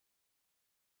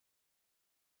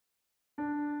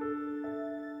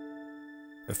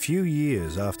A few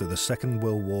years after the Second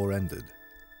World War ended,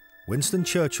 Winston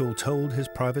Churchill told his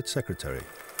private secretary,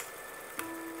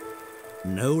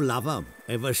 "No lover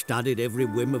ever studied every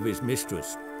whim of his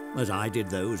mistress, as I did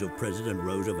those of President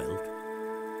Roosevelt."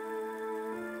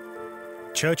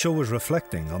 Churchill was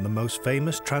reflecting on the most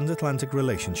famous transatlantic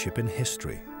relationship in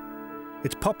history.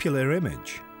 Its popular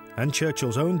image, and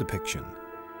Churchill's own depiction,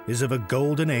 is of a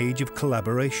golden age of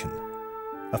collaboration.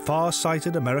 A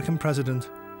far-sighted American president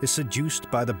is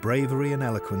seduced by the bravery and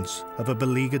eloquence of a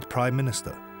beleaguered prime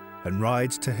minister and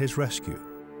rides to his rescue.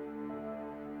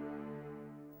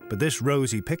 But this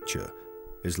rosy picture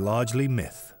is largely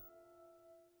myth.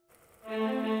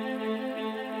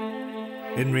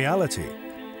 In reality,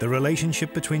 the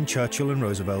relationship between Churchill and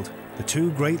Roosevelt, the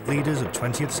two great leaders of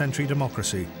 20th century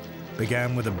democracy,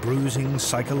 began with a bruising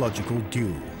psychological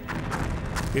duel.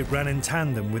 It ran in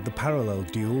tandem with the parallel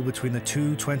duel between the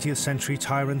two 20th century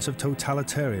tyrants of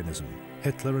totalitarianism,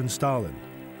 Hitler and Stalin,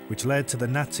 which led to the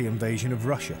Nazi invasion of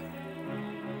Russia.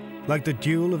 Like the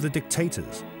duel of the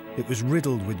dictators, it was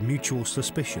riddled with mutual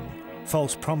suspicion,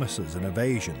 false promises and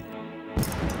evasion.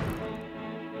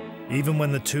 Even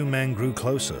when the two men grew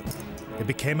closer, it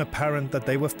became apparent that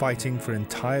they were fighting for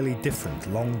entirely different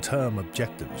long-term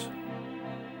objectives.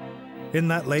 In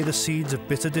that lay the seeds of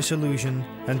bitter disillusion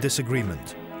and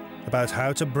disagreement about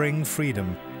how to bring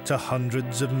freedom to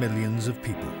hundreds of millions of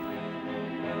people.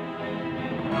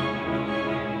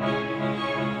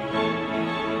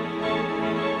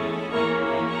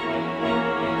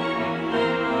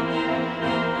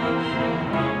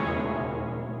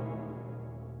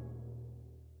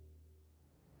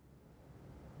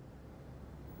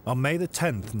 On May the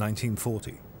 10th,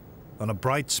 1940, on a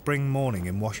bright spring morning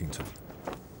in Washington,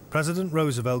 President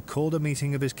Roosevelt called a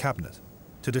meeting of his cabinet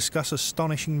to discuss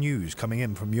astonishing news coming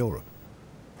in from Europe.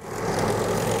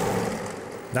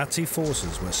 Nazi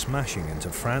forces were smashing into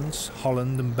France,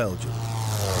 Holland and Belgium.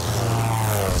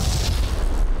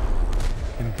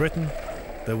 In Britain,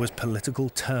 there was political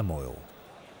turmoil.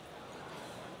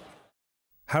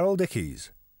 Harold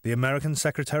Ickes, the American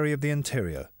Secretary of the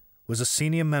Interior, was a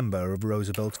senior member of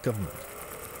Roosevelt's government.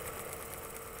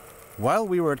 While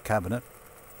we were at cabinet,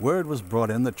 word was brought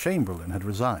in that Chamberlain had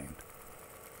resigned.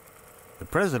 The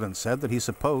president said that he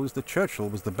supposed that Churchill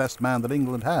was the best man that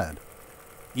England had,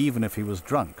 even if he was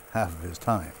drunk half of his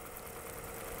time.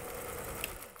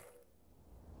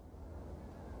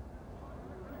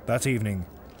 That evening,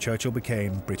 Churchill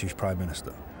became British Prime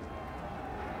Minister.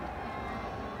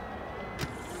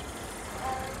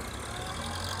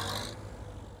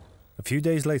 A few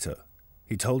days later,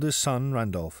 he told his son,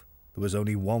 Randolph, there was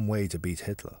only one way to beat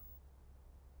Hitler.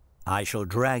 "I shall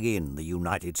drag in the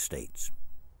United States."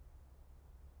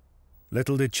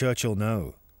 Little did Churchill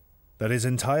know that his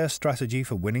entire strategy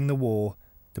for winning the war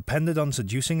depended on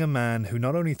seducing a man who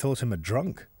not only thought him a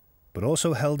drunk, but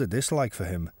also held a dislike for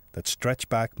him that stretched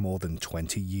back more than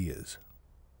 20 years.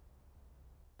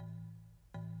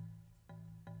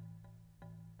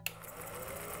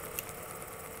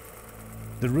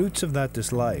 The roots of that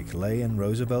dislike lay in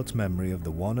Roosevelt's memory of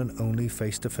the one and only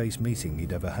face-to-face meeting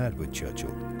he'd ever had with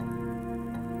Churchill.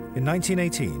 In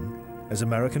 1918, as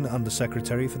American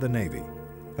Undersecretary for the Navy,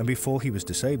 and before he was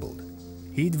disabled,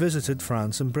 he'd visited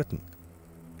France and Britain.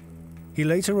 He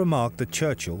later remarked that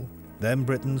Churchill, then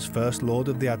Britain's First Lord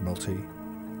of the Admiralty,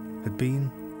 had been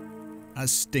a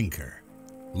stinker,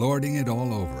 lording it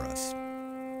all over us.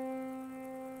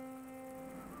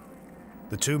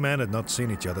 The two men had not seen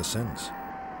each other since,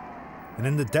 and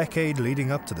in the decade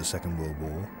leading up to the Second World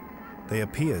War, they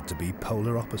appeared to be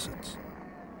polar opposites.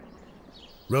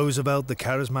 Roosevelt, the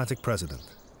charismatic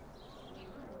president.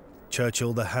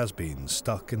 Churchill, the has-been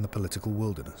stuck in the political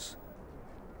wilderness.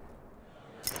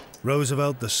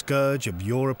 Roosevelt, the scourge of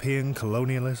European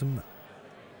colonialism.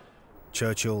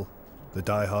 Churchill, the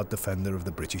die-hard defender of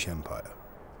the British Empire.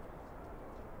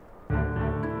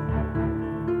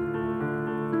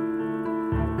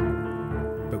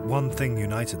 But one thing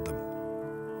united them.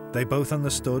 They both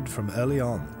understood from early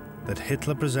on that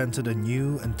Hitler presented a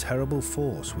new and terrible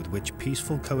force with which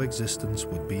peaceful coexistence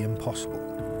would be impossible.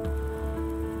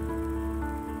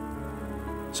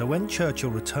 So when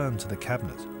Churchill returned to the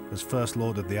cabinet as First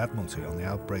Lord of the Admiralty on the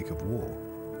outbreak of war,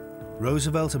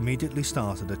 Roosevelt immediately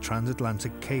started a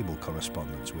transatlantic cable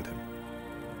correspondence with him.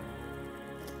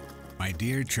 My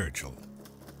dear Churchill,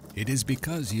 it is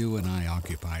because you and I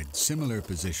occupied similar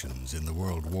positions in the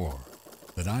World War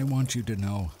that I want you to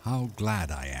know how glad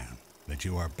I am that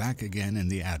you are back again in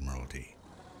the Admiralty.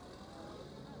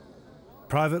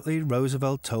 Privately,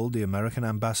 Roosevelt told the American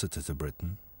ambassador to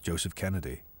Britain, Joseph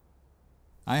Kennedy,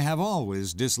 I have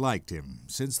always disliked him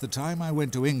since the time I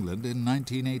went to England in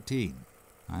 1918.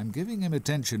 I'm giving him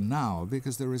attention now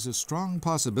because there is a strong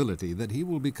possibility that he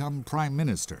will become Prime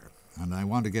Minister, and I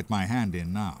want to get my hand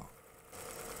in now.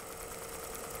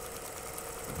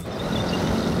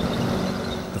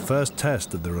 The first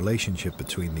test of the relationship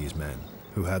between these men,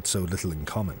 who had so little in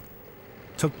common,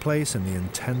 took place in the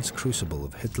intense crucible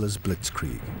of Hitler's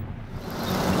blitzkrieg.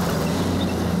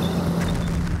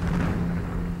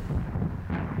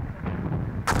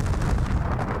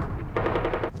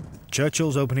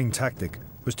 Churchill's opening tactic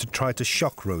was to try to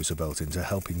shock Roosevelt into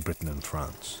helping Britain and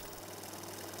France.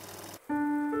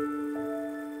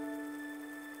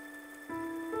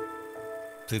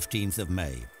 "15th of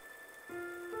May.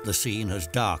 The scene has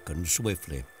darkened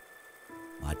swiftly.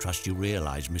 I trust you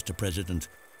realize, Mr. President,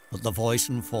 that the voice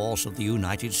and force of the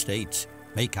United States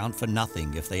may count for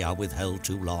nothing if they are withheld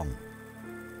too long.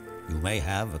 You may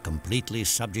have a completely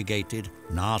subjugated,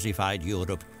 Nazified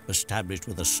Europe established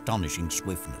with astonishing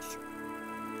swiftness.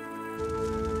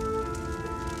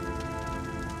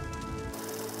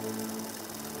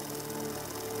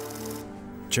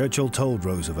 Churchill told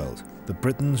Roosevelt that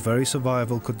Britain's very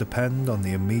survival could depend on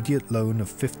the immediate loan of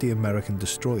 50 American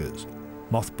destroyers,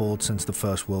 mothballed since the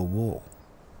First World War.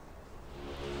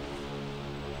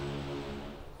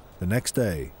 The next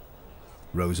day,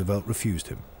 Roosevelt refused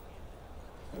him.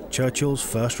 Churchill's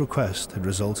first request had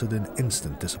resulted in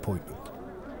instant disappointment.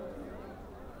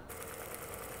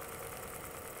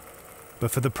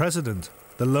 But for the president,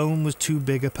 the loan was too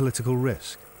big a political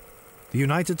risk. The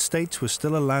United States was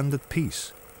still a land at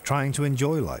peace, trying to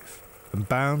enjoy life, and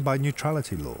bound by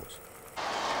neutrality laws.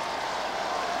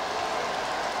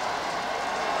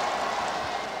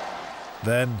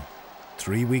 Then,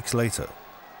 3 weeks later,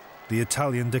 the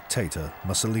Italian dictator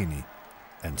Mussolini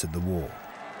entered the war.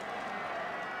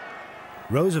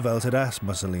 Roosevelt had asked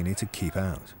Mussolini to keep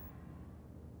out.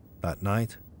 That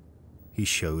night, he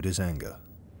showed his anger.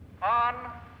 On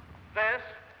this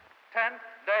 10th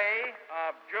day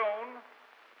of June,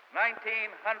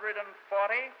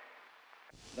 1940,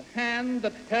 the hand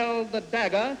that held the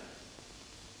dagger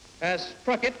has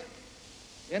struck it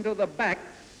into the back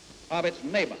of its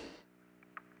neighbor.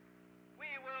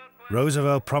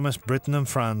 Roosevelt promised Britain and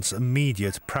France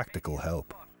immediate practical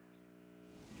help.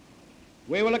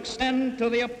 We will extend to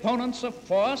the opponents of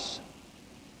force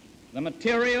the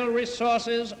material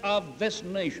resources of this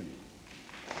nation.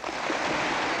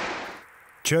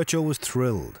 Churchill was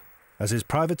thrilled, as his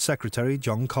private secretary,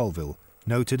 John Colville,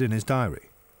 noted in his diary.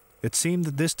 It seemed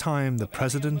that this time the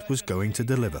president was going to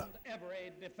deliver.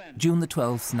 June the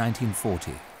 12th,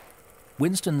 1940.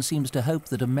 Winston seems to hope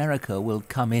that America will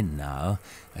come in now,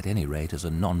 at any rate as a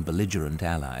non-belligerent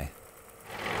ally.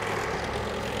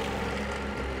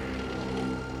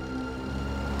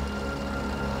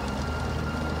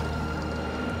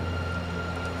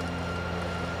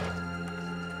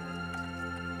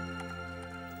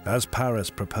 As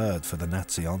Paris prepared for the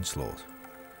Nazi onslaught,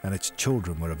 and its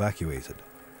children were evacuated,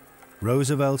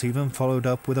 Roosevelt even followed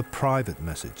up with a private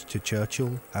message to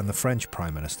Churchill and the French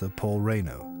Prime Minister Paul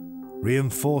Reynaud,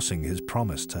 reinforcing his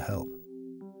promise to help.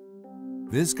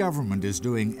 This government is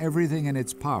doing everything in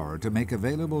its power to make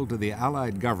available to the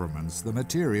Allied governments the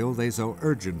material they so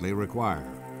urgently require.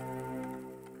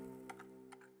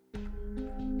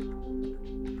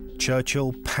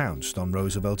 Churchill pounced on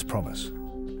Roosevelt's promise.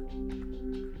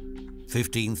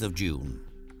 15th of June.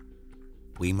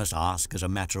 We must ask as a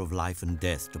matter of life and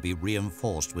death to be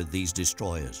reinforced with these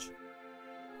destroyers.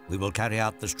 We will carry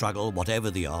out the struggle,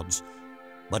 whatever the odds,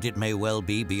 but it may well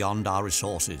be beyond our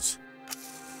resources,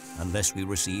 unless we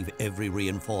receive every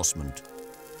reinforcement.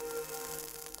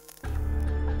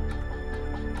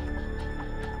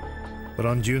 But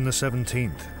on June the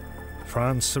 17th,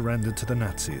 France surrendered to the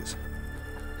Nazis.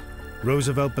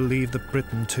 Roosevelt believed that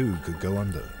Britain too could go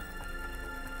under.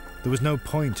 There was no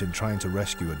point in trying to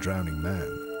rescue a drowning man.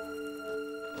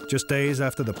 Just days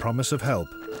after the promise of help,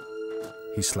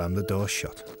 he slammed the door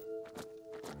shut.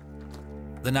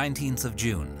 The 19th of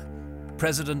June.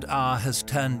 President R has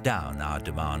turned down our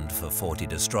demand for 40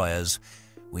 destroyers.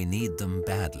 We need them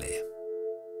badly.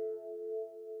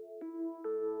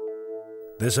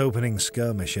 This opening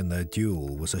skirmish in their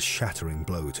duel was a shattering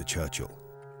blow to Churchill.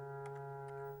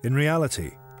 In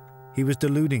reality, he was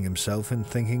deluding himself in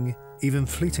thinking, even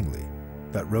fleetingly,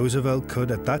 that Roosevelt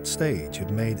could at that stage have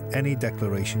made any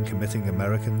declaration committing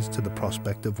Americans to the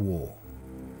prospect of war.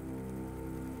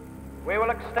 We will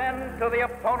extend to the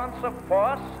opponents of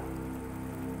force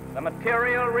the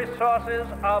material resources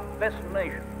of this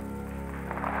nation.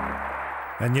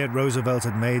 And yet Roosevelt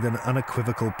had made an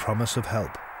unequivocal promise of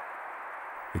help.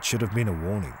 It should have been a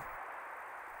warning.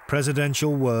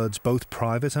 Presidential words, both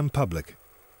private and public,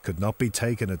 could not be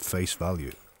taken at face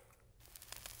value.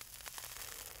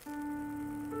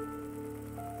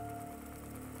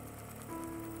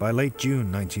 By late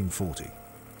June 1940,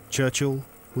 Churchill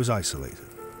was isolated.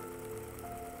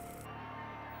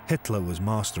 Hitler was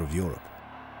master of Europe.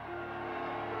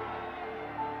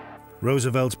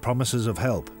 Roosevelt's promises of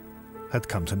help had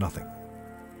come to nothing.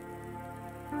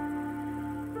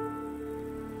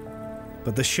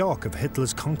 But the shock of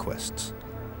Hitler's conquests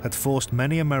had forced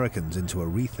many Americans into a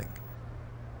rethink.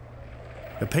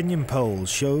 Opinion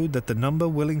polls showed that the number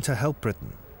willing to help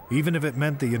Britain, even if it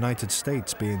meant the United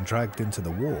States being dragged into the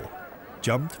war,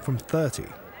 jumped from 30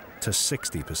 to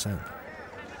 60%.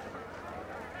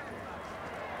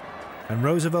 And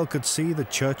Roosevelt could see that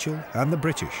Churchill and the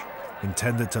British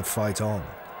intended to fight on,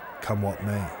 come what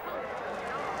may.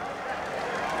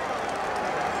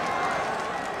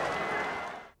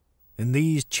 In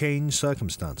these changed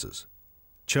circumstances,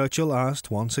 Churchill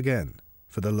asked once again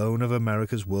for the loan of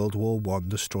America's World War I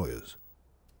destroyers.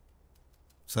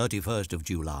 31st of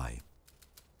July.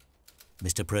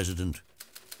 Mr. President,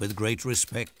 with great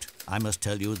respect, I must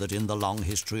tell you that in the long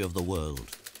history of the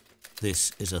world,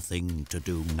 this is a thing to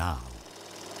do now.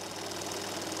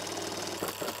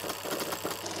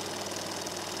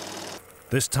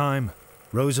 This time,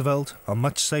 Roosevelt, on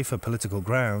much safer political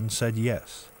ground, said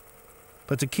yes.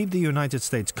 But to keep the United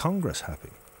States Congress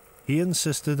happy, he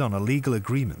insisted on a legal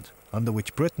agreement under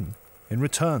which Britain, in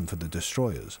return for the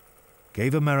destroyers,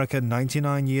 gave America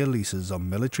 99-year leases on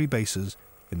military bases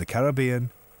in the Caribbean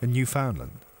and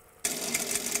Newfoundland.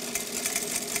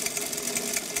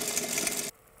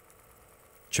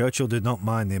 Churchill did not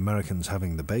mind the Americans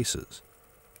having the bases,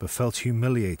 but felt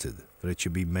humiliated that it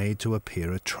should be made to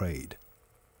appear a trade.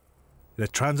 In a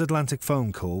transatlantic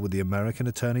phone call with the American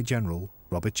Attorney General,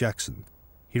 Robert Jackson,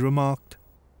 he remarked,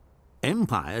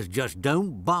 "Empires just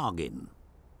don't bargain."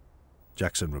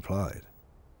 Jackson replied,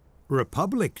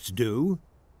 "Republics do."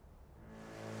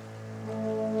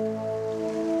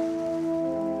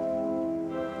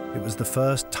 It was the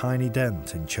first tiny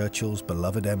dent in Churchill's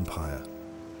beloved empire.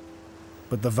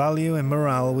 But the value in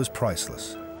morale was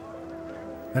priceless.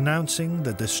 Announcing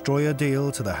the destroyer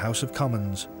deal to the House of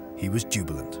Commons, he was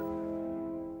jubilant.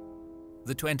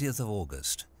 The 20th of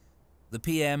August. The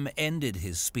PM ended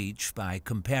his speech by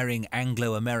comparing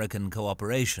Anglo-American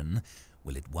cooperation,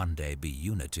 will it one day be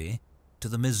unity, to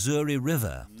the Missouri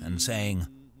River and saying,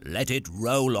 "Let it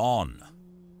roll on."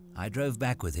 I drove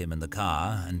back with him in the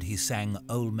car and he sang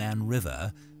Old Man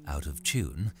River, out of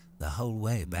tune, the whole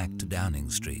way back to Downing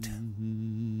Street.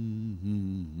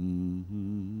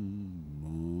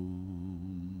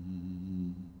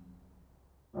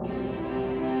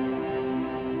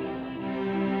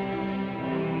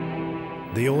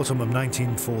 The autumn of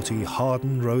 1940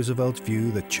 hardened Roosevelt's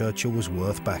view that Churchill was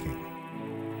worth backing.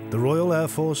 The Royal Air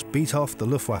Force beat off the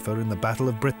Luftwaffe in the Battle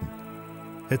of Britain.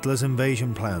 Hitler's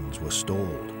invasion plans were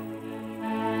stalled.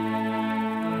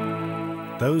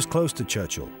 Those close to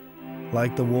Churchill,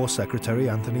 like the War Secretary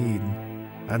Anthony Eden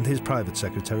and his private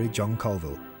secretary John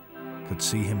Colville, could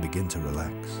see him begin to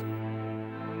relax.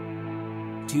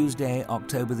 Tuesday,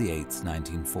 October the 8th,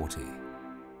 1940.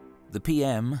 The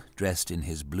PM, dressed in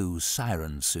his blue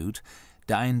siren suit,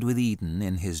 dined with Eden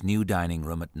in his new dining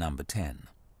room at number 10.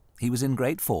 He was in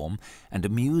great form and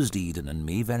amused Eden and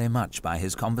me very much by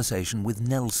his conversation with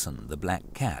Nelson, the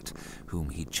black cat, whom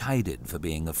he chided for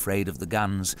being afraid of the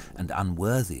guns and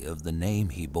unworthy of the name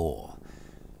he bore.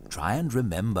 "Try and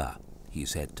remember," he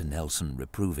said to Nelson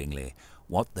reprovingly,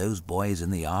 "what those boys in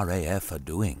the RAF are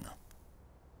doing."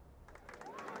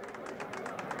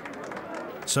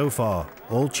 So far,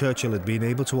 all Churchill had been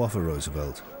able to offer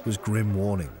Roosevelt was grim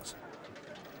warnings.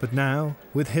 But now,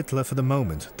 with Hitler for the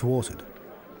moment thwarted,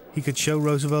 he could show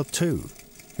Roosevelt too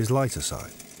his lighter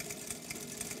side.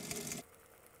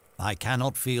 I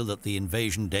cannot feel that the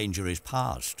invasion danger is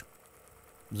past.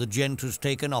 The gent has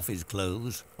taken off his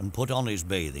clothes and put on his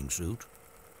bathing suit,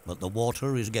 but the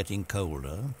water is getting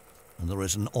colder and there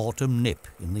is an autumn nip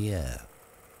in the air.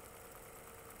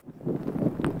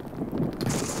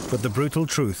 But the brutal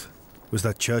truth was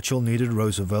that Churchill needed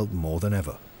Roosevelt more than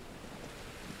ever.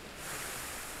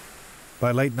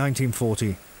 By late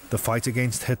 1940, the fight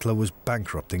against Hitler was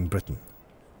bankrupting Britain.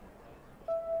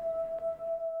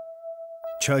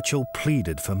 Churchill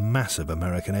pleaded for massive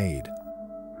American aid.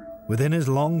 Within his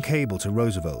long cable to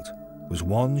Roosevelt was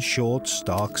one short,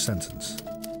 stark sentence.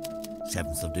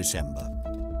 7th of December.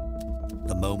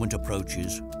 The moment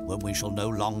approaches when we shall no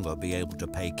longer be able to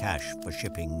pay cash for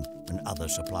shipping and other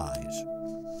supplies.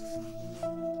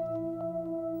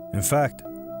 In fact,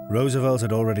 Roosevelt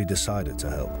had already decided to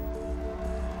help.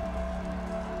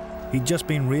 He'd just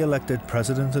been re-elected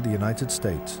President of the United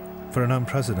States for an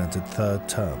unprecedented third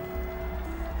term,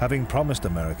 having promised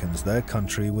Americans their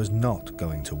country was not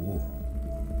going to war.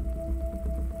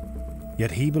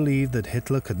 Yet he believed that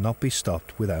Hitler could not be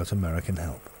stopped without American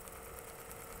help.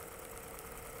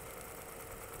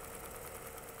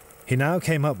 He now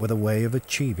came up with a way of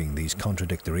achieving these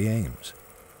contradictory aims.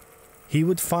 He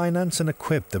would finance and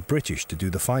equip the British to do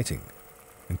the fighting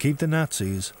and keep the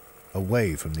Nazis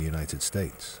away from the United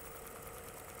States.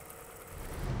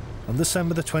 On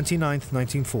December the 29th,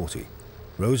 1940,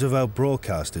 Roosevelt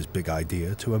broadcast his big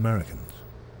idea to Americans.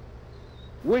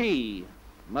 We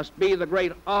must be the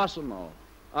great arsenal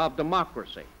of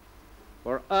democracy.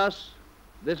 For us,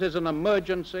 this is an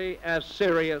emergency as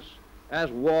serious as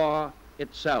war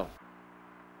itself.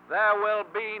 There will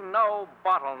be no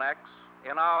bottlenecks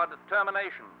in our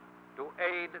determination to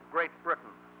aid Great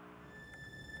Britain.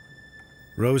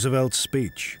 Roosevelt's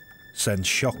speech sent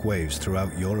shockwaves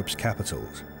throughout Europe's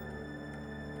capitals.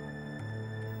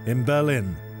 In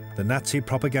Berlin, the Nazi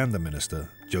propaganda minister,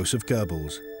 Joseph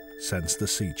Goebbels, sensed a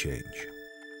sea change.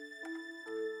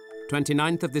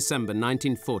 29th of December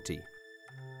 1940.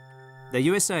 The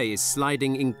USA is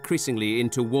sliding increasingly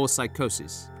into war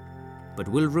psychosis. But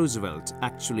will Roosevelt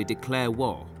actually declare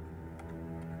war?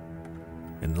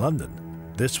 In London,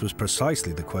 this was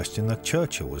precisely the question that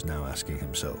Churchill was now asking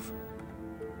himself.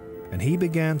 And he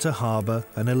began to harbour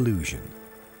an illusion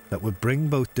that would bring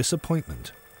both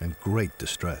disappointment and great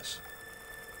distress.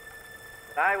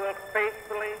 I will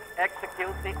faithfully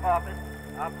execute the office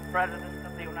of President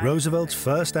of the United Roosevelt's States.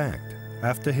 first act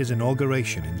after his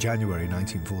inauguration in January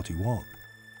 1941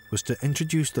 was to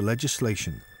introduce the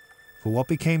legislation for what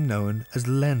became known as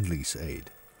Lend-Lease aid.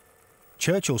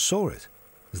 Churchill saw it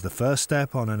as the first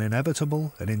step on an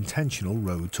inevitable and intentional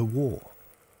road to war.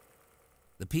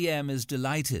 The PM is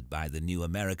delighted by the new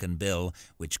American bill,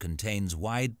 which contains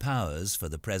wide powers for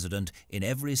the President in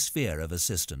every sphere of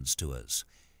assistance to us.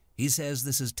 He says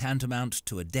this is tantamount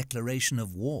to a declaration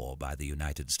of war by the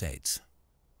United States.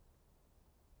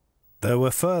 There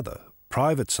were further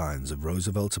private signs of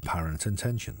Roosevelt's apparent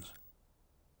intentions.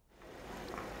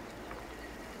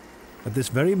 At this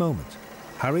very moment,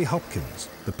 Harry Hopkins,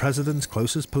 the President's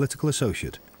closest political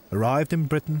associate, arrived in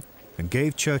Britain and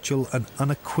gave Churchill an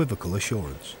unequivocal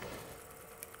assurance.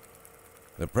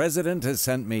 The President has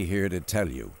sent me here to tell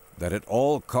you that at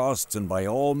all costs and by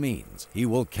all means he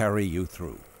will carry you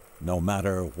through, no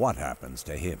matter what happens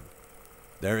to him.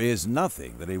 There is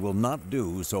nothing that he will not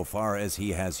do so far as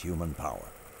he has human power.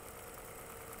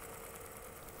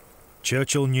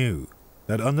 Churchill knew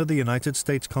that under the United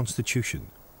States Constitution,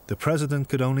 the President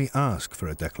could only ask for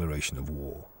a declaration of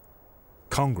war.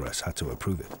 Congress had to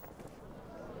approve it.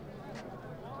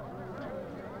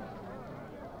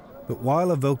 But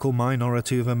while a vocal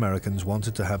minority of Americans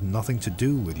wanted to have nothing to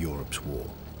do with Europe's war,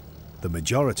 the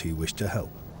majority wished to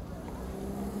help.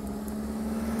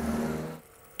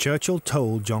 Churchill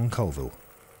told John Colville,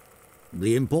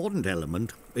 "The important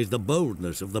element is the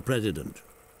boldness of the President.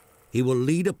 He will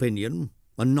lead opinion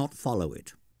and not follow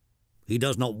it. He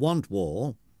does not want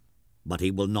war, but he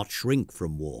will not shrink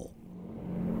from war."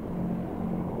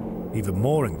 Even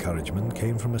more encouragement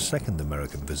came from a second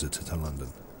American visitor to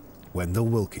London, Wendell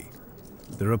Willkie,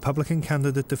 the Republican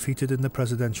candidate defeated in the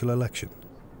presidential election.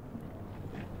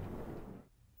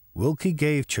 Willkie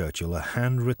gave Churchill a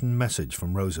handwritten message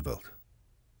from Roosevelt.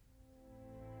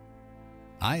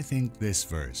 I think this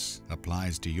verse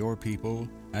applies to your people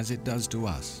as it does to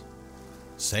us.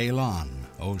 Sail on,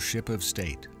 O ship of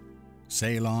state.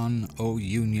 Sail on, O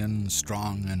Union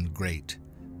strong and great.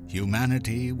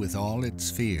 Humanity with all its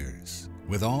fears,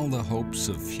 with all the hopes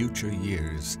of future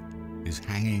years, is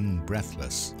hanging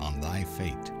breathless on thy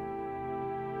fate.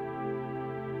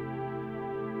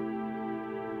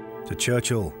 To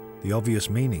Churchill, the obvious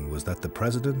meaning was that the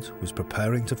President was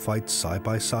preparing to fight side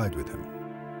by side with him.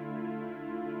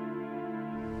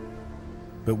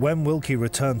 But when Willkie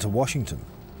returned to Washington,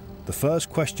 the first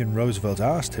question Roosevelt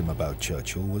asked him about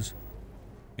Churchill was,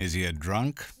 Is he a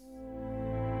drunk?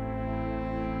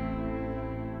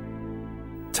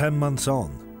 10 months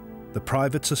on, the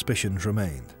private suspicions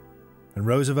remained, and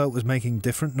Roosevelt was making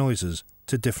different noises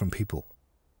to different people.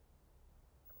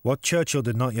 What Churchill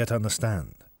did not yet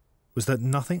understand was that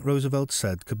nothing Roosevelt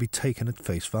said could be taken at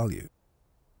face value,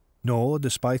 nor,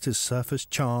 despite his surface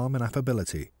charm and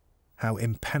affability, how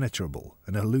impenetrable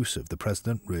and elusive the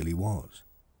President really was.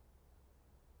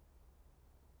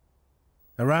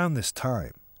 Around this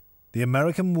time, the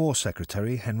American War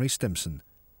Secretary Henry Stimson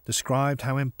described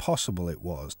how impossible it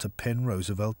was to pin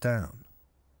Roosevelt down.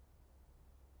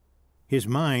 His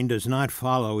mind does not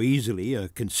follow easily a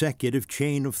consecutive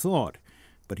chain of thought,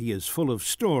 but he is full of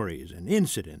stories and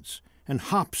incidents, and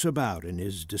hops about in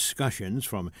his discussions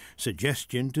from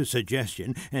suggestion to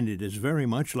suggestion, and it is very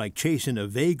much like chasing a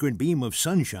vagrant beam of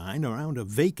sunshine around a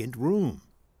vacant room.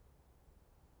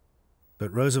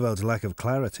 But Roosevelt's lack of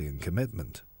clarity and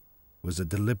commitment was a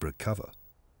deliberate cover.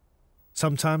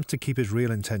 Sometimes to keep his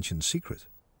real intentions secret,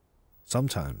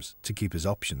 sometimes to keep his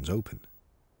options open.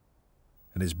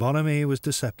 And his bonhomie was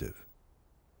deceptive.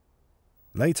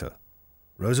 Later,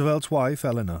 Roosevelt's wife,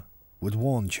 Eleanor, would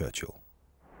warn Churchill.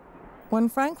 When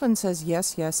Franklin says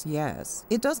yes, yes, yes,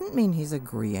 it doesn't mean he's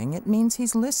agreeing, it means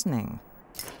he's listening.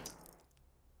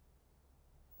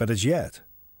 But as yet,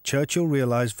 Churchill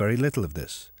realized very little of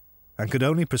this, and could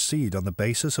only proceed on the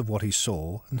basis of what he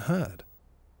saw and heard.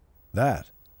 That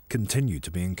continued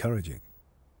to be encouraging.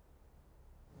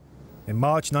 In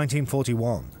March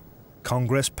 1941,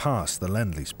 Congress passed the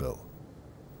Lend-Lease Bill.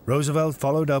 Roosevelt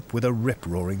followed up with a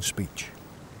rip-roaring speech.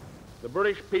 The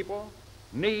British people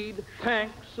need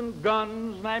tanks and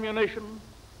guns and ammunition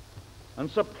and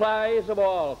supplies of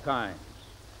all kinds.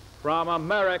 From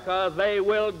America they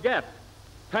will get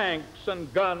tanks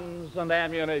and guns and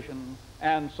ammunition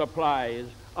and supplies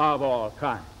of all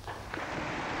kinds.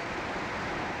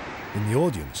 In the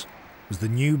audience was the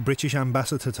new British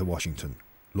ambassador to Washington,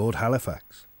 Lord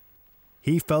Halifax.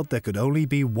 He felt there could only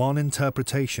be one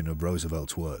interpretation of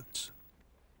Roosevelt's words.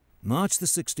 March the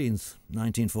 16th,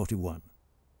 1941.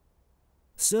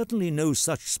 Certainly no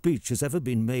such speech has ever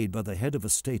been made by the head of a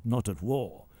state not at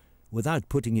war, without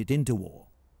putting it into war.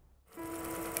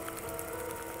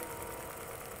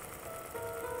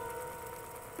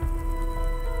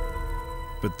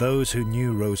 But those who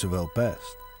knew Roosevelt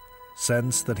best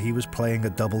sensed that he was playing a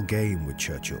double game with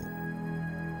Churchill.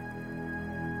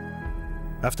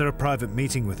 After a private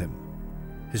meeting with him,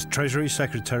 his Treasury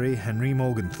Secretary Henry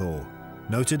Morgenthau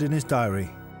noted in his diary,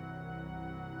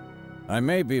 I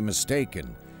may be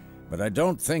mistaken, but I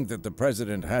don't think that the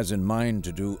President has in mind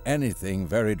to do anything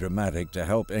very dramatic to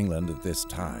help England at this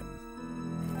time.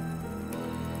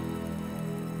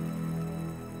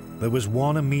 There was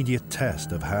one immediate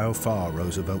test of how far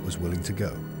Roosevelt was willing to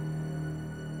go.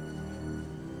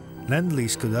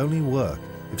 Lend-Lease could only work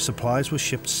if supplies were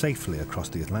shipped safely across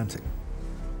the Atlantic.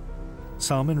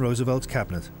 Some in Roosevelt's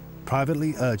cabinet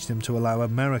privately urged him to allow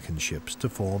American ships to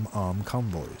form armed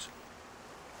convoys.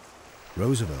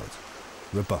 Roosevelt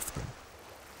rebuffed them.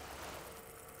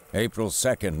 April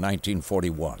 2nd,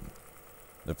 1941.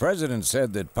 The President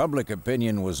said that public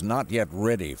opinion was not yet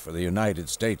ready for the United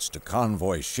States to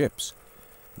convoy ships.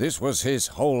 This was his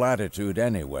whole attitude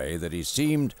anyway, that he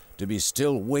seemed to be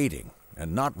still waiting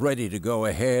and not ready to go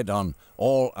ahead on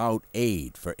all-out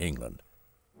aid for England.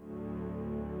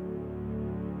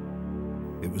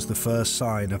 It was the first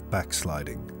sign of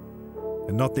backsliding,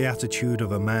 and not the attitude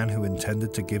of a man who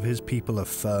intended to give his people a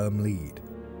firm lead.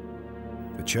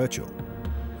 For Churchill,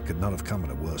 it could not have come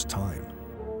at a worse time.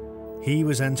 He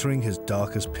was entering his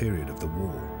darkest period of the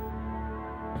war.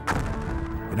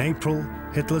 In April,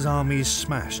 Hitler's armies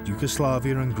smashed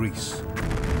Yugoslavia and Greece.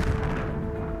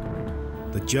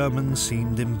 The Germans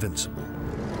seemed invincible.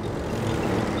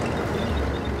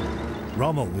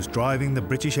 Rommel was driving the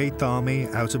British Eighth Army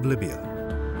out of Libya.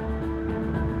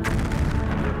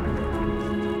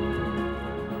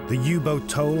 The U-boat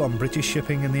toll on British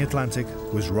shipping in the Atlantic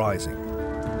was rising.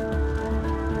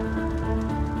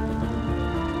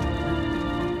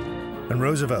 And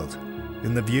Roosevelt,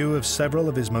 in the view of several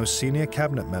of his most senior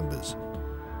cabinet members,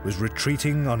 was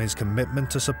retreating on his commitment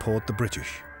to support the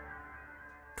British.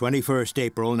 21st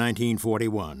April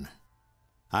 1941.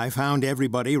 I found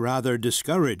everybody rather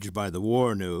discouraged by the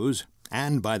war news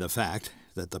and by the fact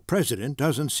that the President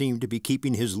doesn't seem to be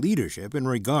keeping his leadership in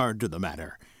regard to the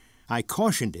matter. I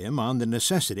cautioned him on the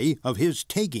necessity of his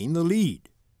taking the lead.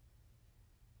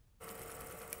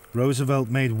 Roosevelt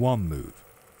made one move.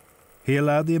 He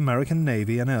allowed the American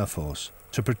Navy and Air Force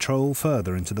to patrol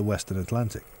further into the Western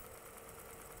Atlantic.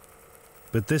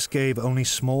 But this gave only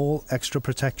small extra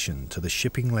protection to the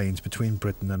shipping lanes between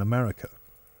Britain and America,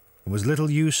 and was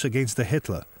little use against the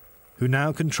Hitler, who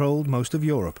now controlled most of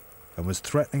Europe and was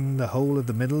threatening the whole of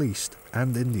the Middle East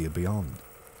and India beyond.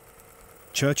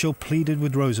 Churchill pleaded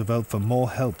with Roosevelt for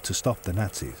more help to stop the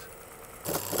Nazis.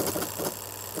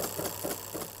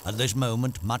 At this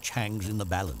moment, much hangs in the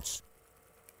balance.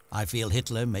 I feel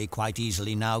Hitler may quite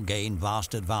easily now gain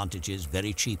vast advantages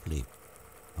very cheaply,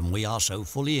 and we are so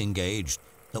fully engaged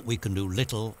that we can do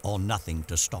little or nothing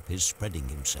to stop his spreading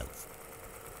himself.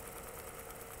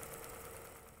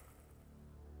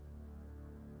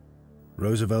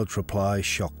 Roosevelt's reply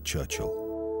shocked Churchill.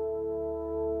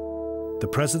 The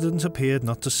President appeared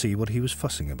not to see what he was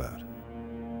fussing about.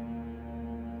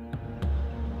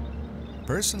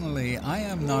 Personally, I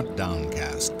am not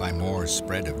downcast by more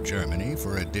spread of Germany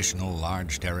for additional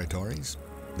large territories.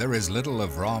 There is little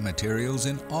of raw materials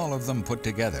in all of them put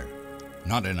together,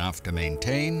 not enough to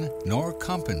maintain nor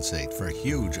compensate for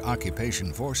huge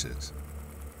occupation forces.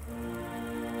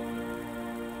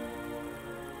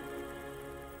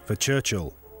 For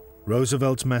Churchill,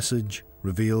 Roosevelt's message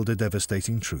revealed a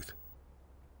devastating truth.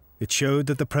 It showed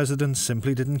that the president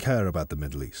simply didn't care about the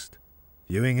Middle East.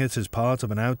 Viewing it as part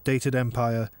of an outdated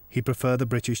empire, he preferred the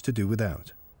British to do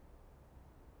without.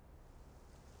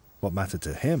 What mattered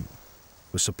to him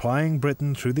was supplying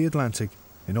Britain through the Atlantic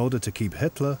in order to keep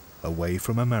Hitler away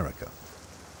from America.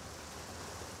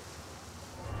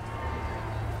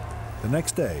 The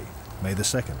next day, May the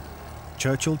 2nd,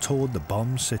 Churchill toured the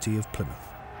bombed city of Plymouth.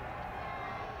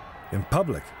 In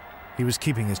public, he was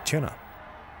keeping his chin up.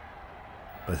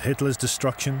 But Hitler's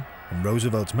destruction and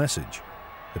Roosevelt's message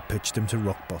had pitched him to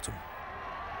rock bottom.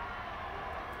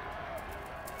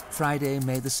 Friday,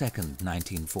 May the 2nd,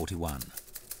 1941.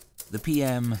 The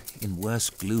PM, in worse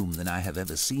gloom than I have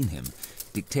ever seen him,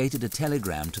 dictated a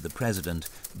telegram to the President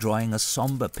drawing a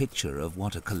somber picture of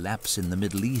what a collapse in the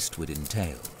Middle East would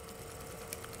entail.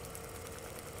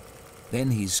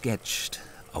 Then he sketched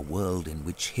a world in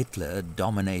which Hitler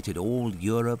dominated all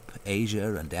Europe,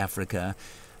 Asia and Africa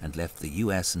and left the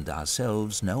US and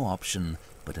ourselves no option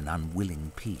but an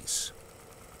unwilling peace.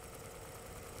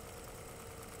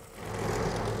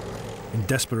 In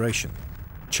desperation,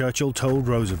 Churchill told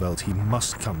Roosevelt he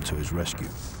must come to his rescue.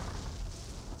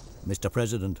 Mr.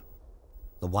 President,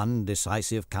 the one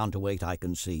decisive counterweight I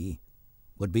can see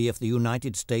would be if the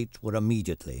United States were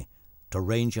immediately to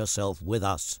range herself with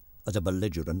us as a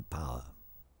belligerent power.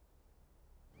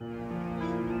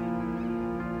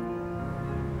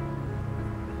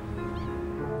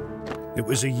 It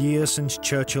was a year since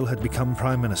Churchill had become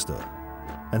Prime Minister,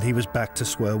 and he was back to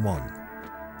square one,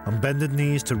 on bended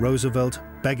knees to Roosevelt,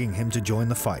 begging him to join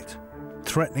the fight,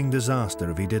 threatening disaster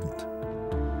if he didn't.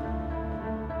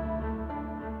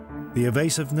 The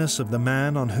evasiveness of the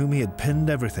man on whom he had pinned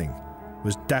everything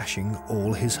was dashing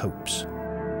all his hopes.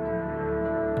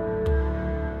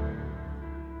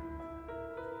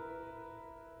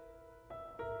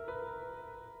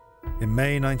 In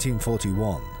May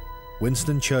 1941,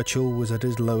 Winston Churchill was at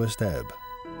his lowest ebb.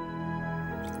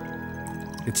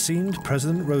 It seemed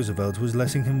President Roosevelt was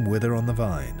letting him wither on the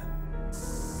vine.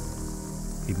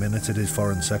 He minuted his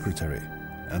Foreign Secretary,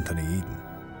 Anthony Eden.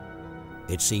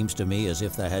 It seems to me as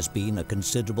if there has been a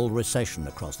considerable recession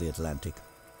across the Atlantic,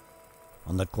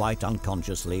 and that quite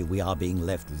unconsciously we are being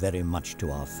left very much to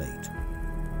our fate.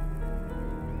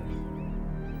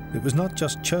 It was not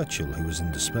just Churchill who was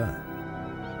in despair.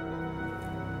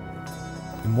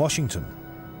 In Washington,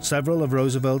 several of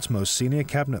Roosevelt's most senior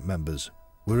cabinet members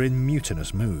were in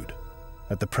mutinous mood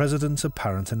at the president's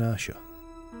apparent inertia.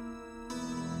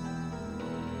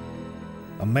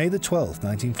 On May the 12th,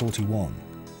 1941,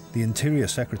 the Interior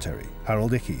Secretary,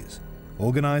 Harold Ickes,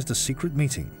 organized a secret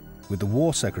meeting with the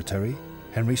War Secretary,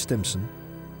 Henry Stimson,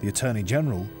 the Attorney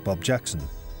General, Bob Jackson,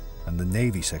 and the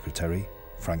Navy Secretary,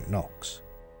 Frank Knox.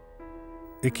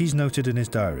 Ickes noted in his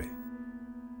diary,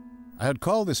 I had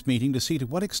called this meeting to see to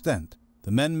what extent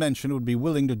the men mentioned would be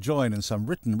willing to join in some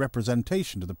written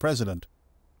representation to the President.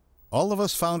 All of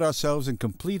us found ourselves in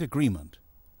complete agreement.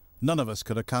 None of us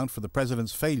could account for the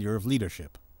President's failure of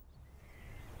leadership.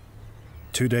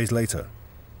 2 days later,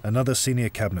 another senior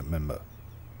cabinet member,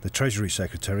 the Treasury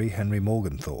Secretary Henry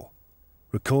Morgenthau,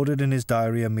 recorded in his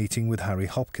diary a meeting with Harry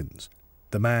Hopkins,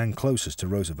 the man closest to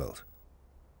Roosevelt.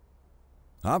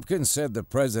 Hopkins said the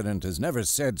President has never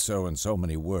said so in so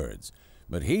many words,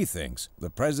 but he thinks the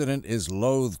President is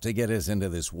loath to get us into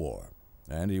this war,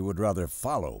 and he would rather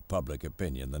follow public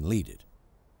opinion than lead it.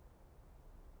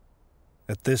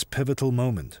 At this pivotal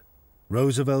moment,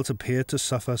 Roosevelt appeared to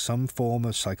suffer some form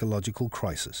of psychological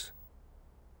crisis.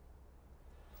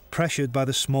 Pressured by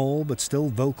the small but still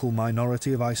vocal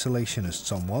minority of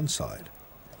isolationists on one side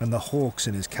and the hawks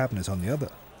in his cabinet on the other,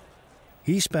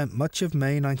 he spent much of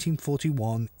May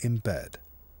 1941 in bed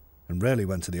and rarely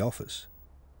went to the office.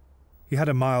 He had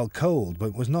a mild cold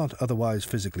but was not otherwise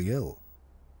physically ill.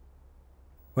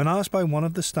 When asked by one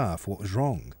of the staff what was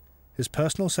wrong, his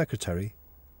personal secretary,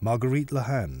 Marguerite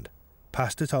Lahand,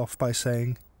 passed it off by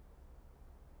saying,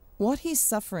 "What he's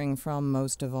suffering from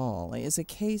most of all is a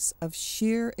case of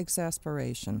sheer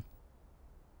exasperation."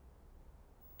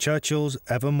 Churchill's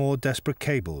ever more desperate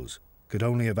cables could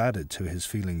only have added to his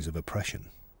feelings of oppression.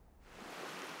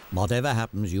 Whatever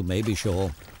happens, you may be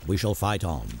sure we shall fight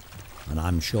on, and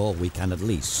I'm sure we can at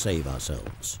least save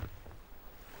ourselves.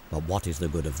 But what is the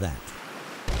good of that?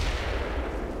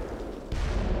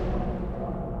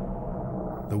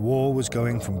 The war was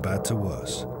going from bad to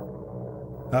worse.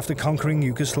 After conquering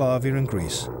Yugoslavia and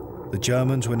Greece, the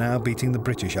Germans were now beating the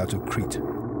British out of Crete.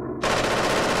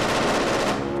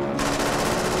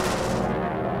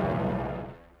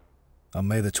 On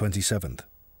May the 27th,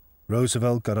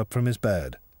 Roosevelt got up from his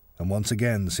bed and once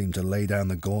again seemed to lay down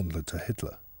the gauntlet to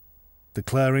Hitler,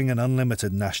 declaring an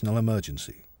unlimited national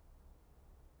emergency.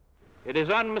 It is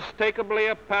unmistakably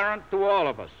apparent to all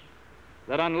of us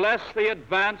that unless the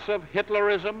advance of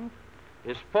Hitlerism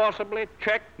is forcibly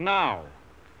checked now,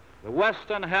 the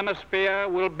Western Hemisphere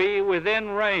will be within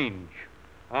range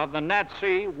of the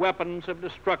Nazi weapons of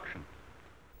destruction.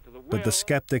 But the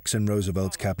skeptics in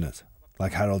Roosevelt's cabinet,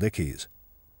 like Harold Ickes,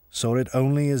 saw it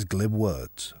only as glib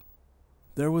words.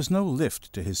 There was no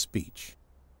lift to his speech.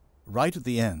 Right at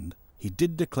the end, he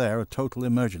did declare a total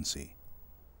emergency.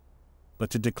 But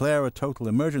to declare a total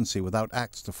emergency without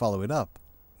acts to follow it up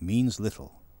means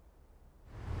little.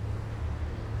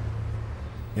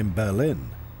 In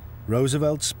Berlin,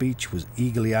 Roosevelt's speech was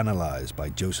eagerly analyzed by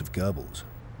Joseph Goebbels.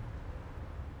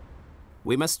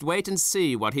 We must wait and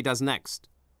see what he does next.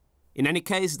 In any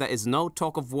case, there is no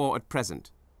talk of war at present.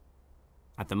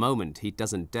 At the moment, he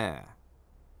doesn't dare.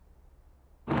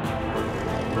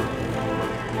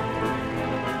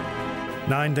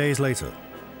 Nine days later,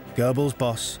 Goebbels'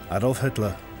 boss, Adolf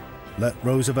Hitler, let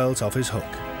Roosevelt off his hook.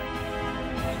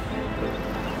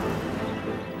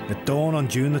 At dawn on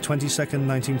June the 22nd,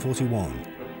 1941,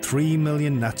 3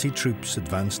 million Nazi troops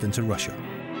advanced into Russia.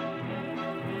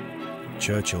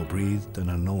 Churchill breathed an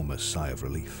enormous sigh of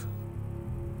relief.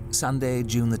 Sunday,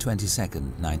 June the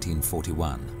 22nd,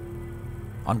 1941.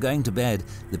 On going to bed,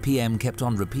 the PM kept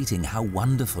on repeating how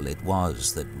wonderful it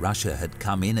was that Russia had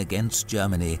come in against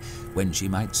Germany when she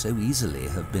might so easily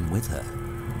have been with her.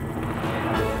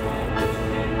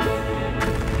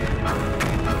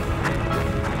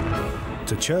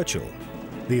 To Churchill,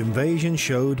 the invasion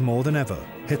showed more than ever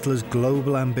Hitler's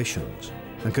global ambitions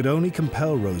and could only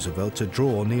compel Roosevelt to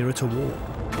draw nearer to war.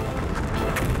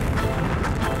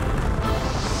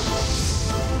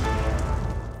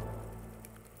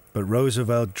 But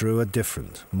Roosevelt drew a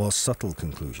different, more subtle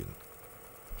conclusion.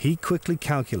 He quickly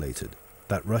calculated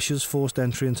that Russia's forced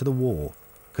entry into the war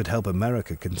could help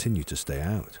America continue to stay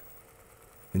out.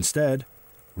 Instead,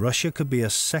 Russia could be a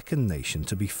second nation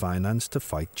to be financed to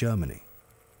fight Germany.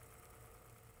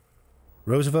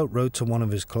 Roosevelt wrote to one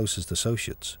of his closest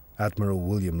associates, Admiral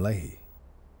William Leahy.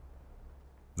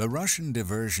 The Russian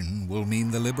diversion will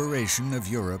mean the liberation of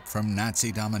Europe from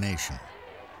Nazi domination.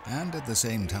 And at the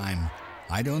same time,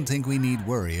 I don't think we need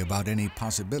worry about any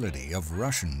possibility of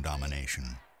Russian domination.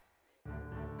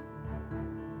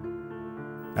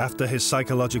 After his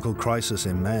psychological crisis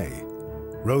in May,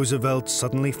 Roosevelt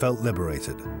suddenly felt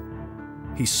liberated.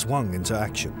 He swung into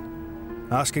action,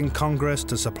 asking Congress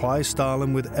to supply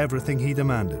Stalin with everything he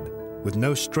demanded, with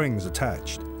no strings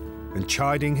attached, and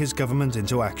chiding his government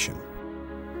into action.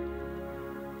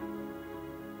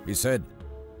 He said,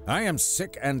 "I am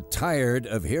sick and tired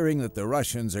of hearing that the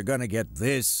Russians are going to get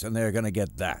this and they're going to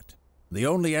get that. The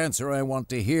only answer I want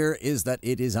to hear is that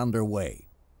it is underway."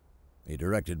 He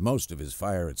directed most of his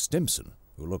fire at Stimson,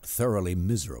 who looked thoroughly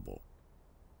miserable.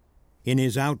 In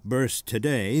his outburst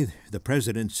today, the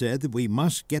president said that we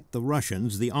must get the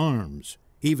Russians the arms,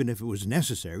 even if it was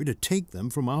necessary to take them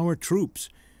from our troops,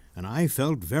 and I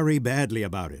felt very badly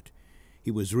about it. He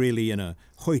was really in a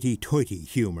hoity-toity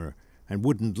humor and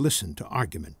wouldn't listen to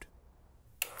argument.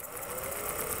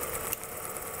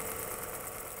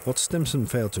 What Stimson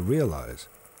failed to realize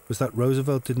was that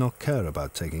Roosevelt did not care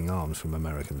about taking arms from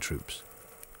American troops.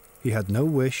 He had no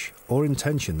wish or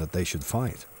intention that they should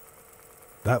fight.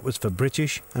 That was for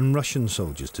British and Russian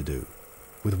soldiers to do,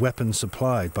 with weapons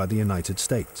supplied by the United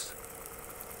States.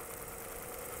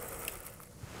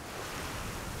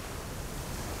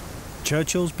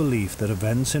 Churchill's belief that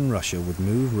events in Russia would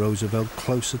move Roosevelt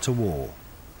closer to war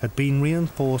had been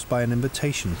reinforced by an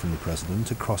invitation from the president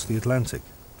to cross the Atlantic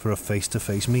for a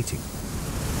face-to-face meeting.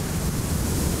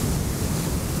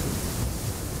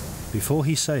 Before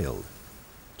he sailed,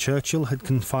 Churchill had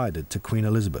confided to Queen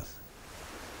Elizabeth,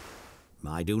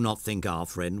 "I do not think our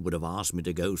friend would have asked me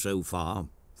to go so far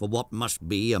for what must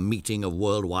be a meeting of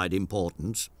worldwide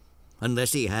importance,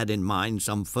 unless he had in mind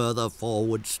some further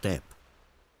forward step."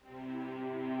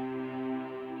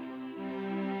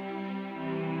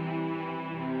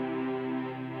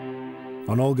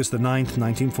 On August the 9th,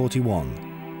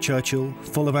 1941, Churchill,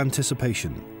 full of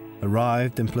anticipation,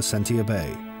 arrived in Placentia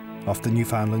Bay, off the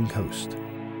Newfoundland coast.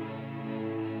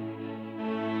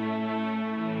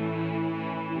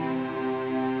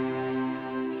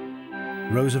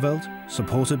 Roosevelt,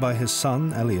 supported by his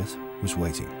son, Elliot, was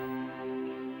waiting.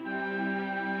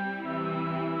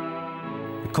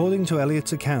 According to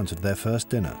Eliot's account of their first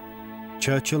dinner,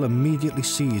 Churchill immediately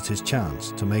seized his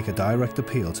chance to make a direct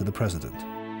appeal to the president.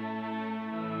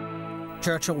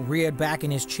 Churchill reared back in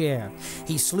his chair.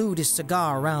 He slewed his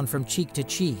cigar around from cheek to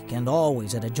cheek, and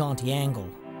always at a jaunty angle.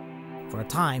 For a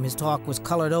time, his talk was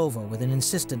colored over with an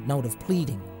insistent note of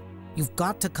pleading. You've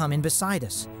got to come in beside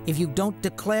us. If you don't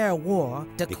declare war,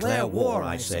 declare war,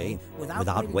 I say,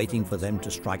 without waiting for them to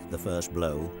strike the first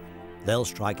blow. They'll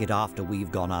strike it after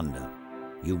we've gone under.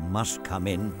 You must come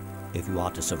in if you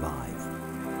are to survive.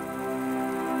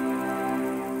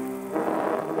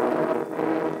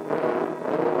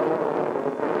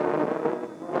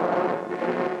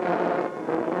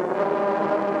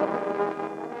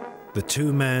 The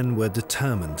two men were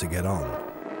determined to get on.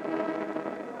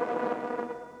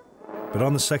 But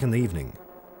on the second evening,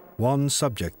 one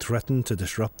subject threatened to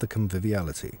disrupt the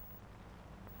conviviality: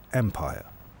 empire.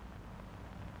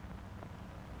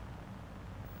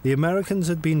 The Americans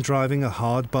had been driving a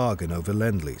hard bargain over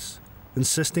Lend-Lease,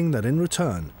 insisting that in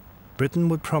return, Britain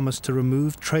would promise to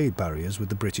remove trade barriers with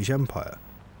the British Empire.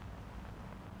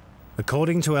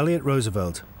 According to Eliot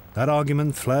Roosevelt, that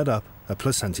argument flared up at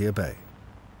Placentia Bay.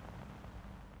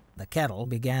 The kettle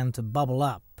began to bubble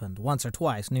up, and once or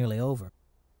twice nearly over.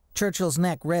 Churchill's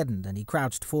neck reddened, and he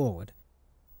crouched forward.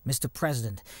 Mr.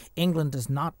 President, England does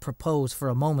not propose for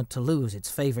a moment to lose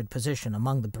its favored position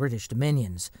among the British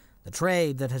dominions. The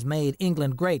trade that has made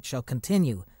England great shall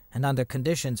continue, and under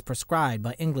conditions prescribed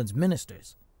by England's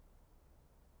ministers.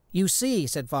 You see,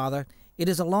 said Father, it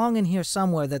is along in here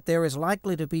somewhere that there is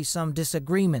likely to be some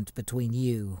disagreement between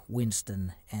you,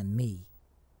 Winston, and me.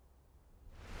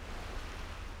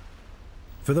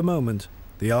 For the moment,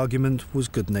 the argument was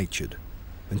good-natured,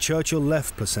 and Churchill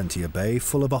left Placentia Bay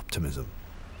full of optimism.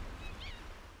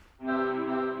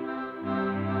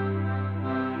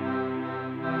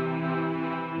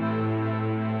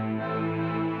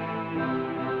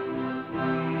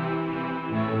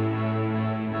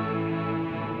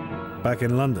 Back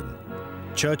in London,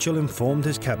 Churchill informed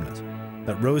his cabinet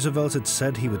that Roosevelt had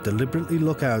said he would deliberately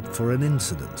look out for an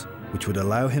incident which would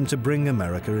allow him to bring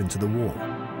America into the war.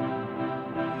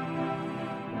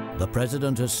 The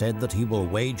president has said that he will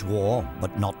wage war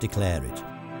but not declare it,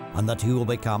 and that he will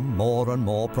become more and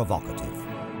more provocative.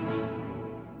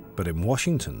 But in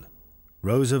Washington,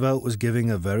 Roosevelt was giving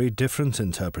a very different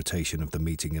interpretation of the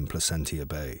meeting in Placentia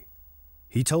Bay.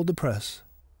 He told the press,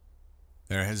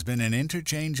 "There has been an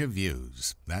interchange of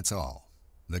views, that's all.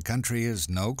 The country is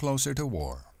no closer to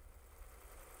war."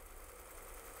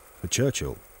 For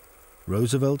Churchill,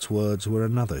 Roosevelt's words were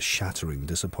another shattering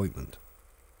disappointment.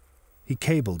 He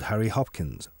cabled Harry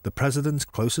Hopkins, the president's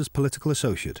closest political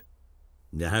associate.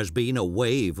 There has been a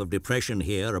wave of depression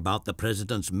here about the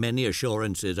president's many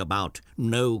assurances about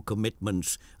no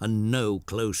commitments and no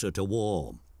closer to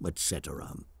war,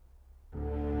 etc.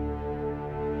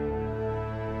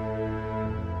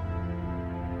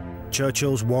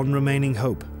 Churchill's one remaining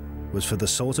hope was for the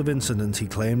sort of incident he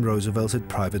claimed Roosevelt had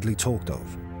privately talked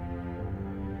of.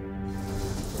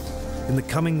 In the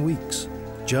coming weeks,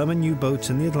 German U-boats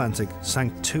in the Atlantic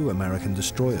sank 2 American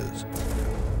destroyers.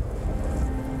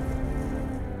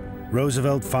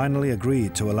 Roosevelt finally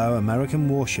agreed to allow American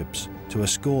warships to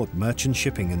escort merchant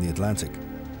shipping in the Atlantic,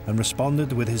 and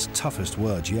responded with his toughest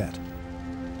words yet.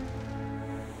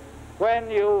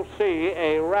 When you see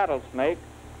a rattlesnake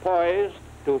poised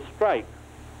to strike,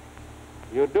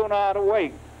 you do not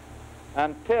wait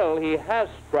until he has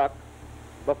struck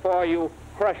before you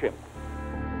crush him.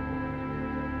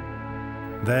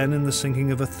 Then, in the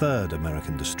sinking of a 3rd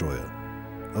American destroyer,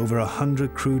 over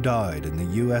 100 crew died in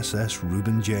the USS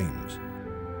Reuben James.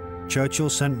 Churchill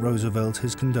sent Roosevelt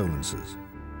his condolences.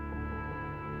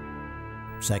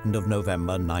 2nd of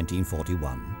November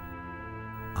 1941.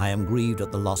 I am grieved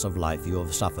at the loss of life you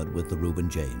have suffered with the Reuben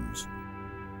James.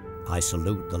 I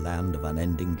salute the land of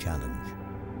unending challenge.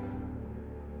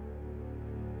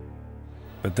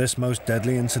 But this most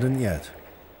deadly incident yet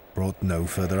brought no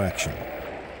further action.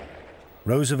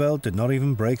 Roosevelt did not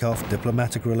even break off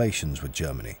diplomatic relations with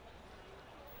Germany.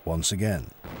 Once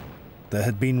again, there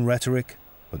had been rhetoric,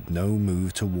 but no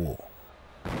move to war.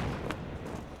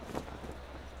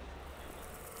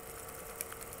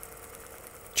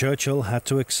 Churchill had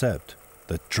to accept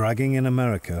that dragging in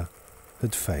America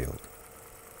had failed.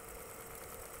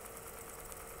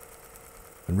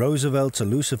 And Roosevelt's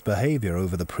elusive behavior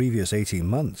over the previous 18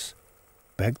 months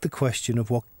begged the question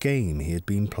of what game he had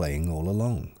been playing all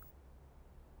along.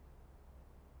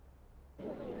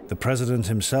 The president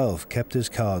himself kept his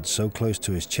cards so close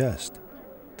to his chest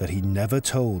that he never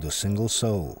told a single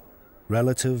soul,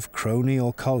 relative, crony,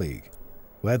 or colleague,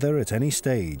 whether at any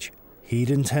stage He'd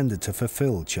intended to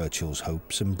fulfill Churchill's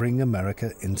hopes and bring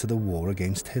America into the war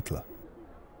against Hitler.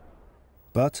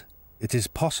 But it is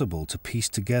possible to piece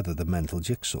together the mental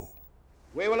jigsaw.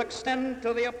 We will extend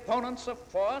to the opponents of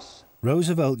force.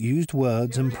 Roosevelt used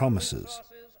words and promises,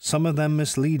 some of them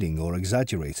misleading or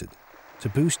exaggerated, to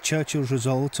boost Churchill's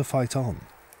resolve to fight on.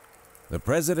 The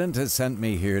President has sent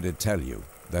me here to tell you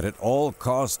that at all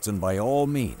costs and by all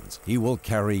means, he will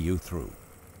carry you through.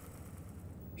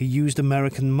 He used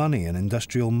American money and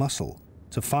industrial muscle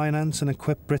to finance and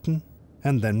equip Britain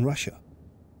and then Russia.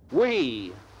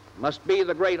 We must be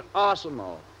the great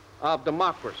arsenal of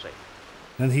democracy.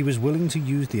 And he was willing to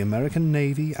use the American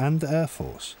Navy and Air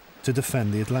Force to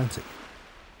defend the Atlantic.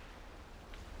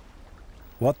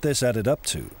 What this added up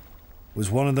to was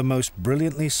one of the most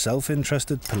brilliantly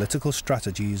self-interested political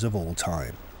strategies of all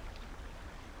time.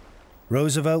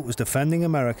 Roosevelt was defending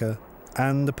America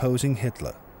and opposing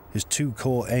Hitler, his two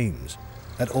core aims,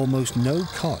 at almost no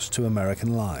cost to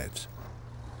American lives.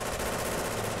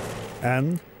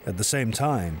 And, at the same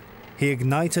time, he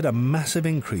ignited a massive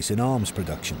increase in arms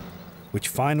production, which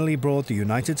finally brought the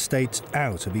United States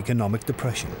out of economic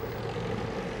depression.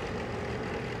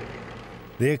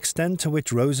 The extent to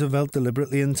which Roosevelt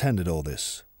deliberately intended all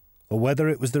this, or whether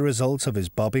it was the result of his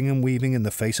bobbing and weaving in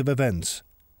the face of events,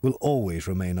 will always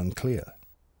remain unclear.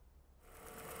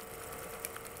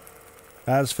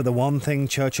 As for the one thing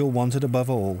Churchill wanted above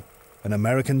all, an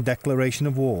American declaration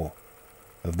of war,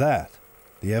 of that,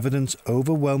 the evidence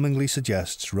overwhelmingly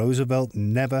suggests Roosevelt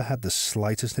never had the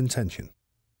slightest intention.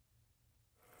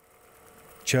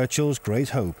 Churchill's great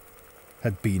hope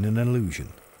had been an illusion.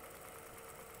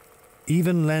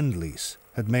 Even Lend-Lease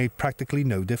had made practically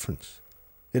no difference.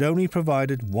 It only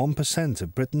provided 1%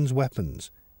 of Britain's weapons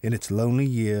in its lonely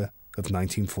year of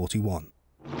 1941.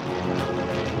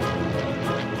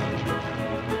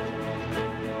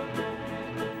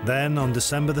 Then, on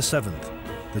December the 7th,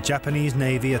 the Japanese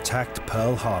Navy attacked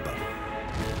Pearl Harbor.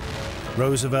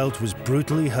 Roosevelt was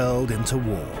brutally hurled into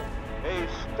war. A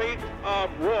state of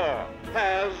war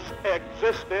has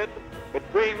existed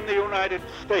between the United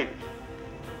States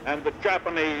and the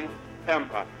Japanese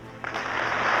Empire.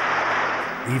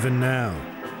 Even now,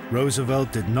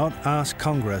 Roosevelt did not ask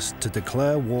Congress to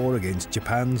declare war against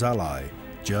Japan's ally,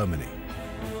 Germany.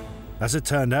 As it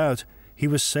turned out, he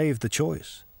was saved the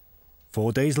choice.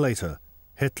 4 days later,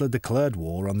 Hitler declared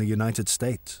war on the United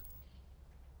States.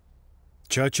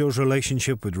 Churchill's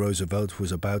relationship with Roosevelt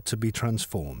was about to be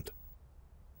transformed.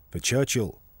 For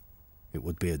Churchill, it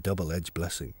would be a double-edged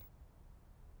blessing.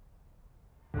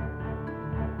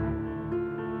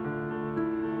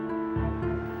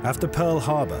 After Pearl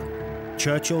Harbor,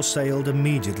 Churchill sailed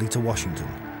immediately to Washington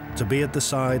to be at the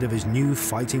side of his new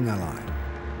fighting ally.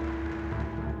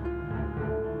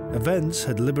 Events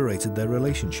had liberated their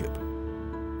relationship.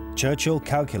 Churchill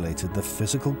calculated that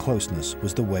physical closeness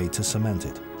was the way to cement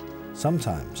it.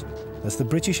 Sometimes, as the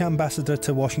British ambassador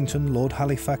to Washington, Lord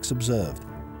Halifax, observed,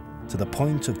 to the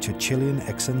point of Churchillian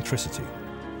eccentricity.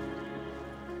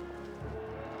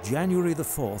 January the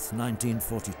 4th,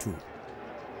 1942.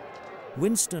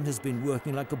 Winston has been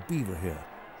working like a beaver here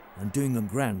and doing a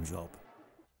grand job.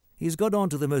 He's got on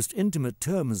to the most intimate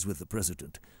terms with the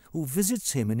President, who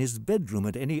visits him in his bedroom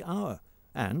at any hour,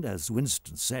 and, as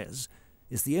Winston says,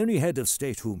 is the only head of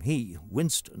state whom he,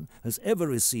 Winston, has ever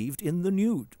received in the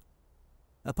nude.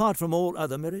 Apart from all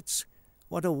other merits,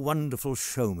 what a wonderful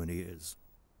showman he is.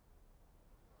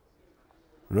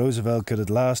 Roosevelt could at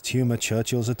last humour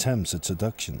Churchill's attempts at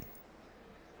seduction.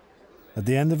 At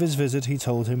the end of his visit, he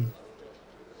told him,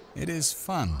 "It is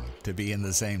fun to be in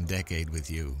the same decade with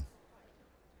you."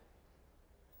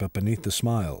 But beneath the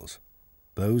smiles,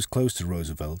 those close to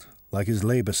Roosevelt, like his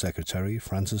Labour Secretary,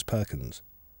 Francis Perkins,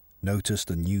 noticed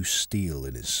a new steel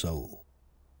in his soul.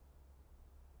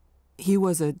 He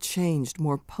was a changed,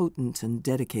 more potent and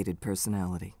dedicated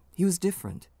personality. He was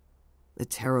different. The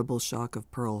terrible shock of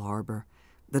Pearl Harbor,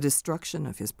 the destruction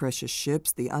of his precious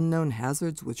ships, the unknown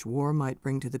hazards which war might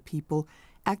bring to the people,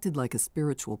 acted like a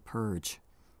spiritual purge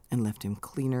and left him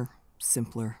cleaner,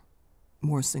 simpler,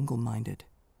 more single-minded.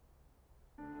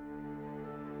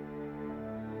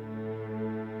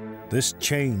 This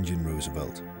change in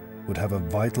Roosevelt would have a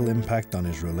vital impact on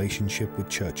his relationship with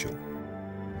Churchill.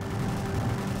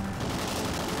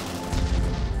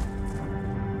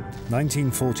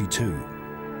 (1942),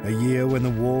 a year when the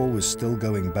war was still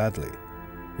going badly,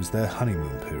 was their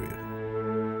honeymoon period.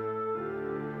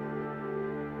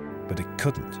 But it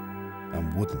couldn't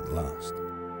and wouldn't last.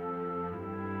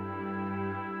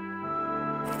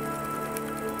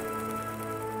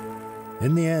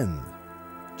 In the end,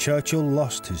 Churchill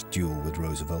lost his duel with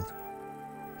Roosevelt.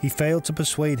 He failed to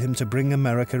persuade him to bring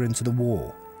America into the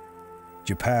war.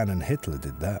 Japan and Hitler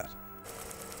did that.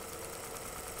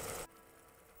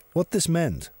 What this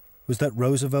meant was that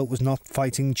Roosevelt was not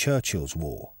fighting Churchill's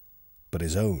war, but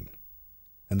his own,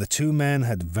 and the two men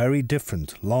had very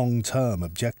different long-term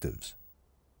objectives.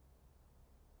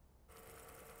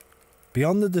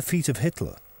 Beyond the defeat of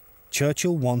Hitler,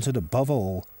 Churchill wanted above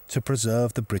all to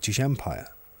preserve the British Empire,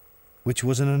 which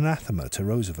was an anathema to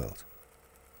Roosevelt,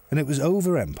 and it was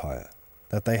over empire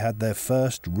that they had their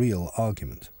first real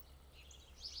argument.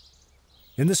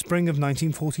 In the spring of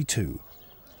 1942,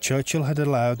 Churchill had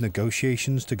allowed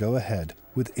negotiations to go ahead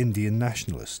with Indian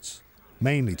nationalists,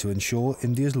 mainly to ensure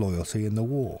India's loyalty in the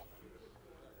war.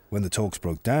 When the talks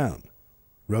broke down,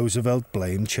 Roosevelt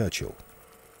blamed Churchill.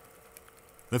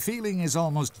 The feeling is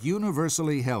almost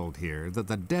universally held here that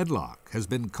the deadlock has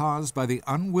been caused by the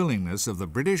unwillingness of the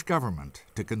British government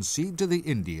to concede to the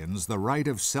Indians the right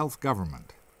of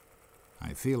self-government.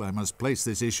 I feel I must place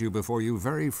this issue before you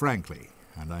very frankly,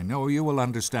 and I know you will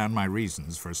understand my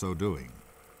reasons for so doing.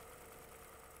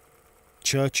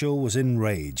 Churchill was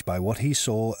enraged by what he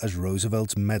saw as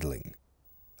Roosevelt's meddling.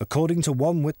 According to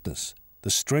one witness, the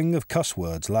string of cuss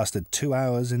words lasted 2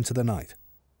 hours into the night.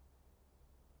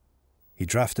 He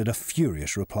drafted a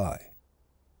furious reply.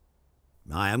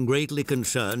 I am greatly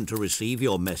concerned to receive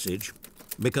your message,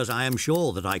 because I am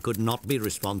sure that I could not be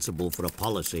responsible for a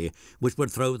policy which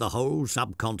would throw the whole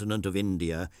subcontinent of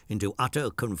India into utter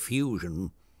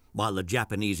confusion while the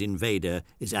Japanese invader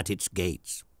is at its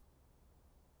gates.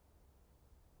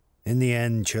 In the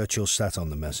end, Churchill sat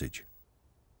on the message,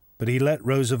 but he let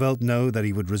Roosevelt know that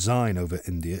he would resign over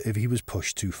India if he was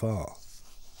pushed too far.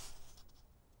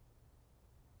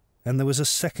 And there was a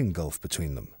second gulf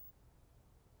between them.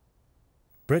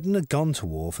 Britain had gone to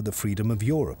war for the freedom of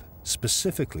Europe,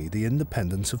 specifically the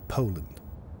independence of Poland.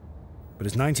 But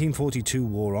as 1942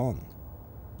 wore on,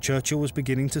 Churchill was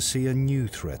beginning to see a new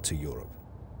threat to Europe.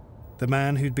 The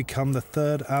man who'd become the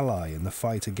third ally in the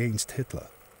fight against Hitler,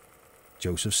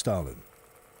 Joseph Stalin.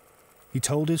 He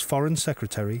told his Foreign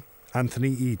Secretary,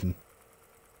 Anthony Eden,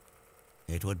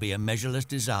 "It would be a measureless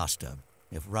disaster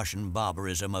if Russian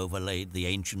barbarism overlaid the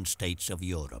ancient states of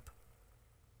Europe."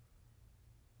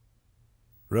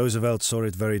 Roosevelt saw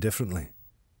it very differently.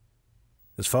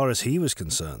 As far as he was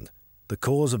concerned, the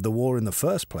cause of the war in the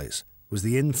first place was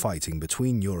the infighting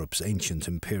between Europe's ancient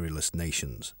imperialist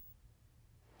nations.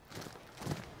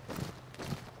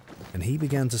 And he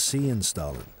began to see in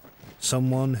Stalin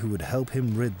someone who would help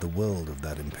him rid the world of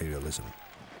that imperialism.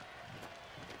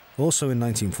 Also in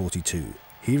 1942,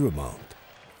 he remarked,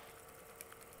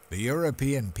 "The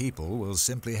European people will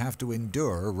simply have to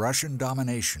endure Russian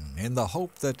domination in the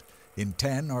hope that in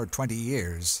 10 or 20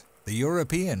 years, the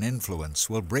European influence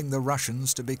will bring the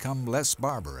Russians to become less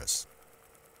barbarous."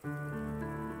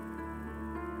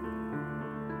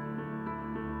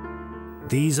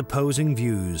 These opposing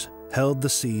views held the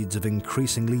seeds of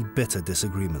increasingly bitter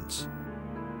disagreements.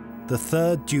 The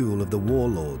third duel of the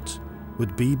Warlords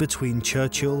would be between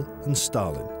Churchill and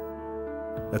Stalin.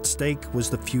 At stake was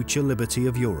the future liberty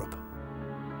of Europe.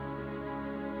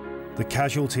 The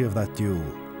casualty of that duel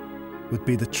would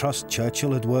be the trust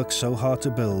Churchill had worked so hard to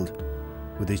build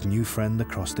with his new friend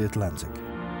across the Atlantic.